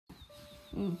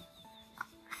嗯。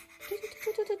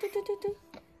嘟。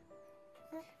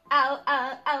嗷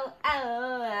嗷嗷嗷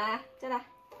啊！叫它。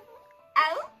嗷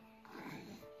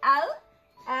嗷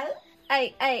嗷！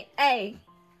哎，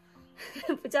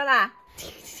不叫啦。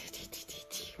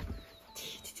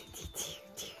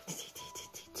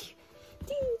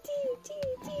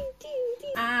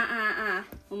啊！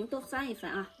我们多翻一翻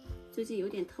啊！最近有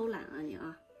点偷懒啊，你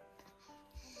啊。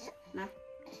来。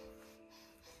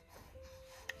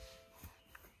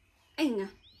哎呀！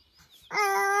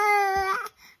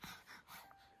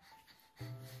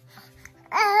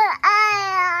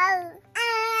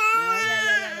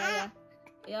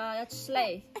要吃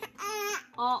嘞！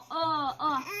哦，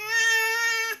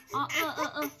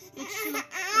要吃了，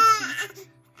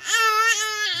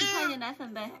你泡一点奶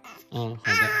粉呗。嗯，好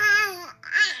的。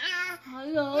哎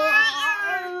呦！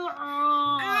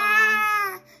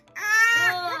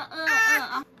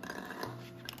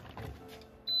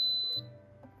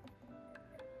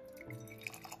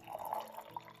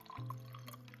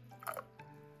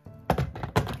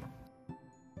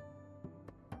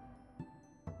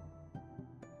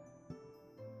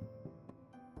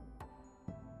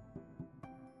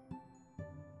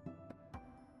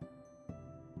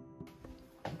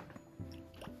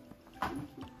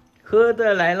喝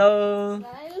的来喽！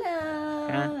来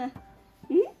了。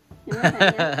有没有感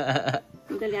觉？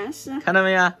你的粮食。看到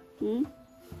没有？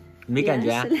没感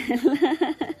觉啊？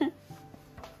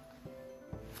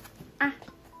啊！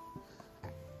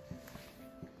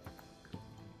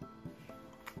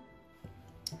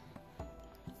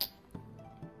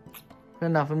喝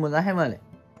奶粉么子还没嘞？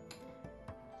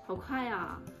好快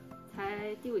呀，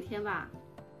才第5天吧？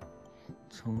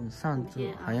从上周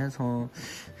好像从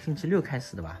星期6开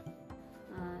始的吧？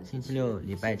星期6、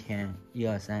礼拜天，1、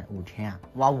2、3，5天啊！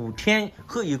哇，5天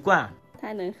喝1罐，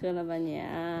太能喝了吧你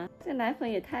啊！这奶粉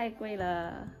也太贵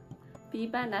了，比一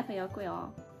般奶粉要贵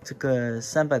哦。这个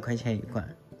300块钱1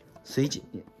罐，水解，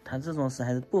它这种是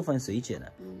还是部分水解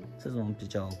的，这种比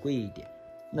较贵一点。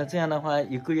那这样的话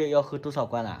，1个月要喝多少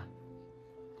罐啦？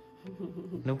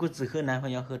如果只喝奶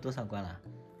粉要喝多少罐啦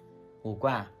？5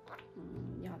罐。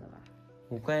要的吧。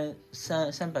5罐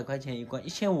300块钱1罐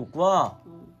，1500哦。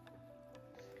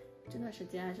这段时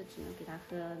间还是只能给他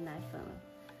喝奶粉了，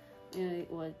因为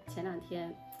我前2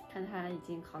天看他已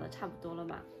经好的差不多了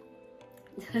嘛，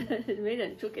没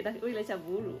忍住给他喂了一下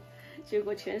母乳，结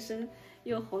果全身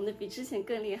又红的比之前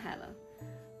更厉害了，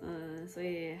所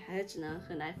以还是只能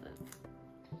喝奶粉，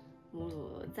母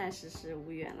乳暂时是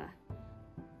无缘了。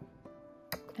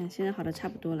现在好的差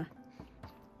不多了。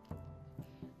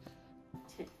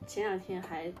前2天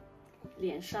还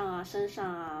脸上啊、身上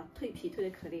啊蜕皮蜕的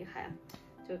可厉害啊。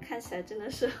就看起来真的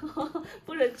是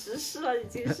不忍直视了，已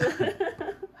经是。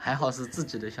还好是自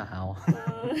己的小孩哦。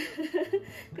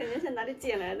感觉像哪里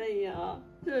捡来的一样啊，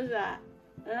是不是啊？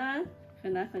喝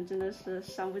奶粉真的是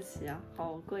伤不起啊，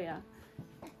好贵啊！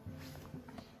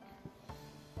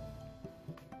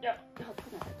要吐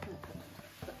奶粉，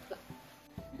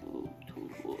吐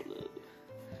过了。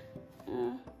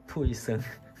吐一声。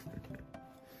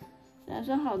还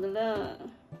是好的了，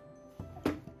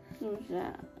是不是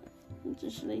啊？只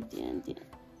吃了一点点。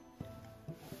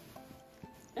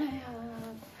哎呀，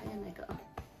还有那个啊，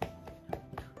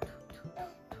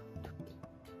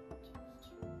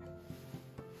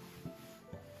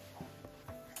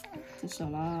这手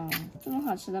了，这么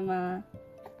好吃的吗？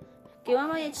给妈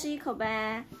妈也吃一口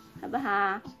呗，好不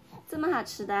好？这么好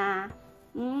吃的，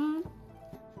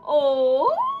哦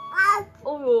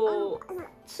哟，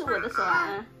吃我的手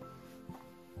啊！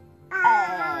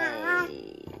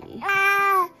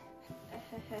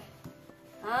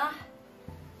好，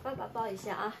爸爸抱一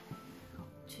下啊，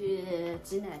去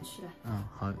挤奶去了。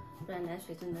好。不然奶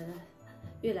水真的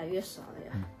越来越少了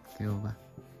呀。给我吧。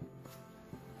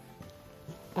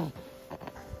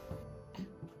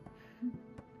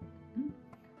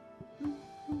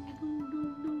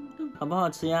好不好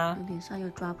吃呀？脸上又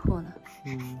抓破了。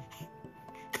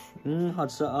好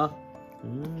吃啊。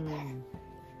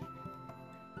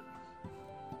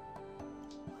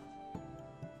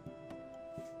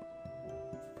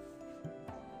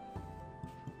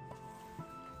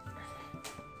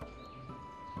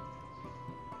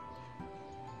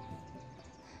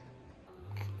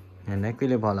奶奶归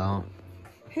来跑了啊！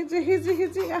黑子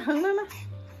呀，横了啦！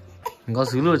我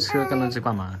手了吃，跟侬去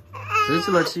干嘛？手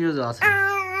吃了吃又是啥吃？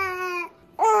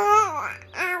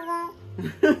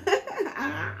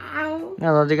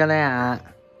那到这个呢？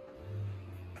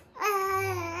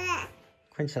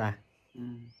困起来。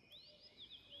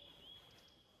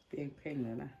别配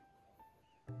我了。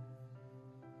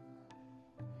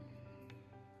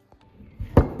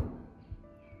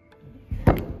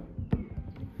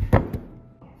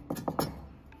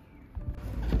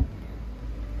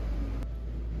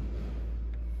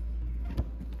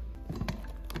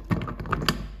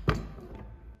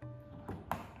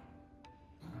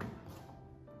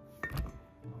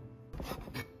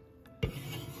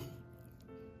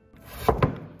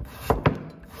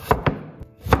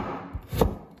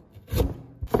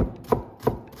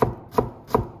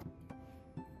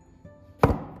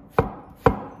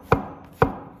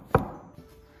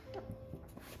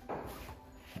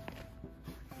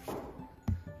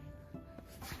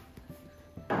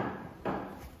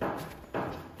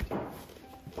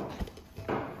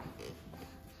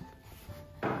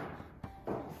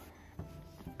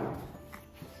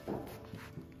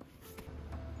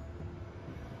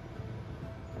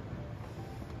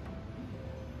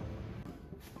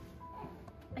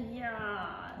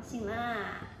呀，醒啦，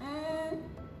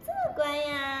这么乖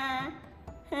呀，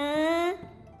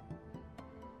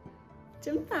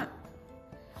真棒。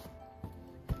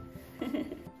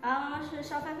好，妈妈是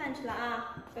烧饭饭吃了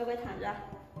啊，乖乖躺着。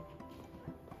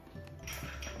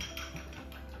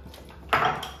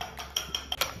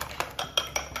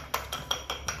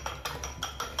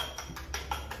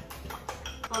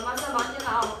妈妈在忙电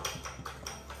脑。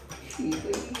一个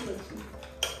一个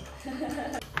吃。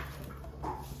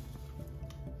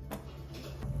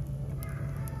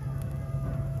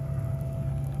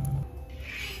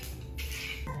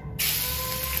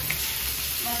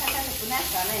妈，他开始不耐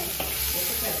烦嘞。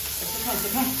不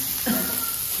看。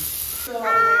是吧？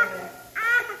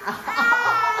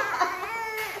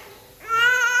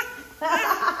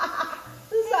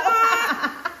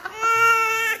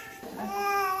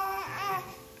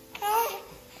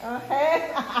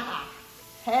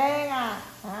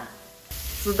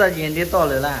知道年龄到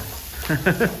了啦。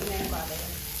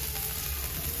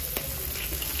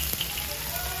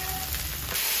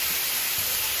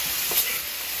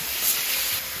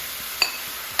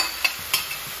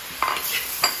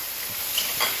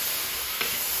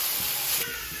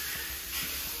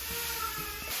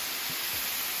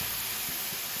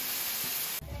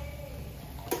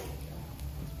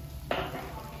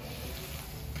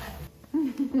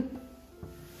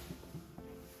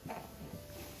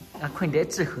啊，困得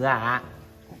之后啊。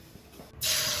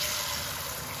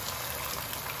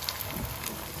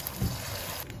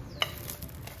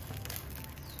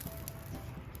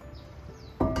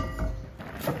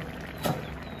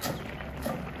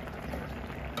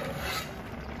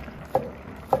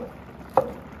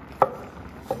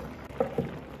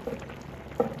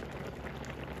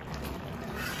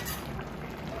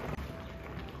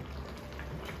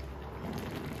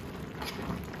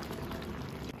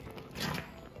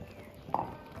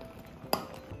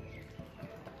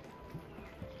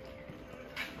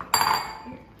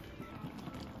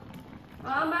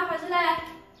好，妈回去嘞，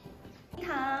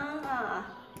糖啊。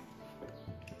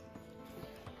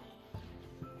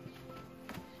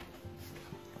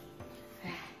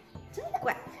哎，真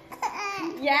乖。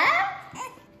呀，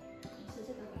吃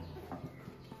这个。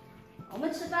我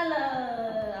们吃饭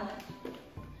了。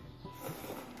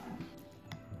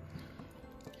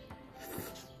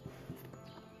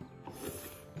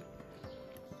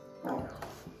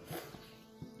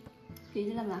给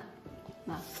这个吗？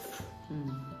妈。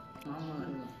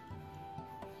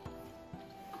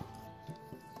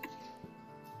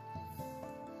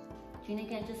今天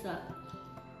干这事，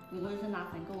如果是拿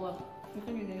分给我1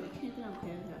个月有1200块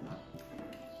钱嘛。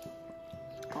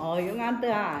哦，有俺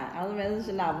的啊，俺们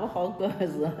是拿不好过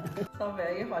是，上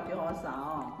班也好就好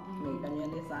上，每个月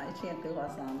的上1000多好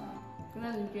上了。跟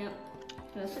俺那边，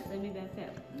这实在没办法，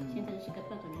现在是个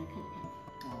半个月看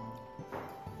看。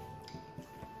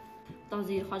到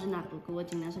时好是拿不给我，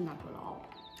尽量是拿不了，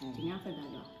尽量分担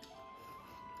了。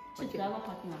吃起来我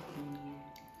好听啊，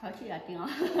好吃也听啊。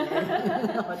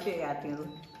好吃也听。